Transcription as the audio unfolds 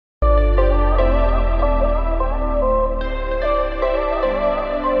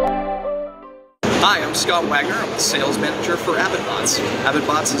I'm Scott Wagner. I'm the sales manager for Avidbots.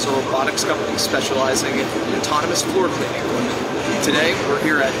 Avidbots is a robotics company specializing in autonomous floor cleaning equipment. Today, we're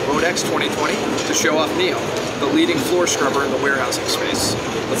here at MODEX 2020 to show off Neo, the leading floor scrubber in the warehousing space.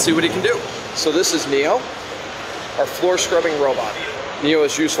 Let's see what he can do. So this is Neo, our floor scrubbing robot. Neo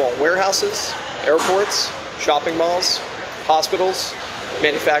is useful in warehouses, airports, shopping malls, hospitals,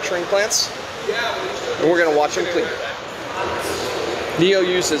 manufacturing plants, and we're going to watch him clean. Neo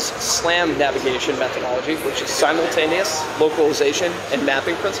uses SLAM navigation methodology, which is simultaneous localization and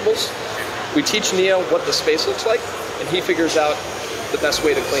mapping principles. We teach Neo what the space looks like, and he figures out the best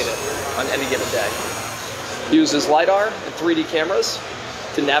way to clean it on any given day. He uses LiDAR and 3D cameras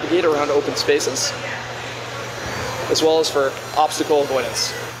to navigate around open spaces, as well as for obstacle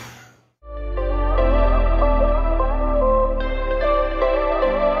avoidance.